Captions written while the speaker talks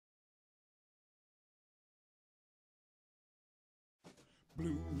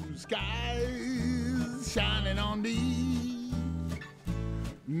Blue skies shining on me,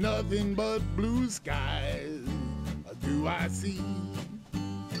 nothing but blue skies do I see.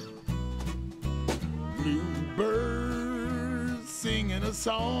 Bluebirds singing a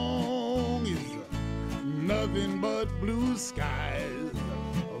song is nothing but blue skies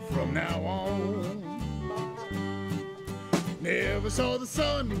from now on. Never saw the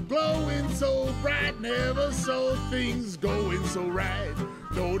sun glowing so bright, never saw things going so right.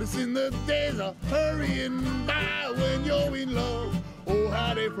 Noticing the days are hurrying by when you're in love. Oh,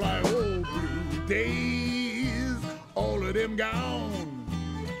 how they fly, oh, blue days, all of them gone.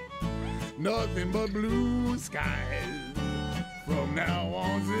 Nothing but blue skies from now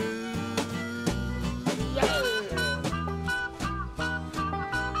on.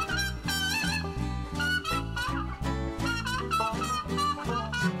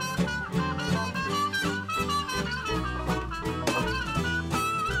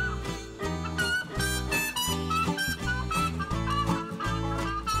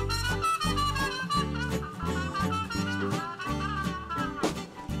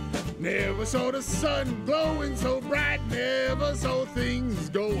 Never saw the sun glowing so bright, never saw things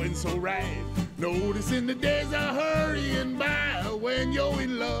going so right. Noticing the days are hurrying by when you're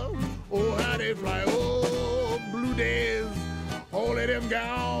in love. Oh, how they fly, oh, blue days, all of them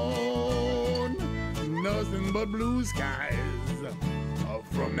gone. Nothing but blue skies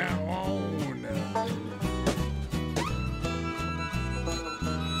from now on.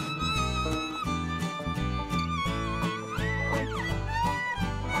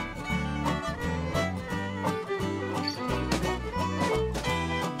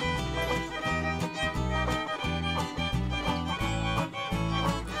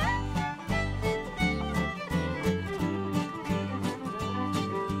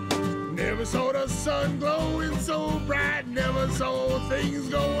 Never saw the sun glowing so bright, never saw things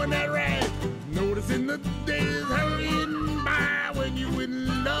going that right. Noticing the days hurrying by when you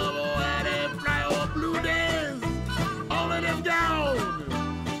in love. Oh, how they fly, oh, blue days, all of them gone.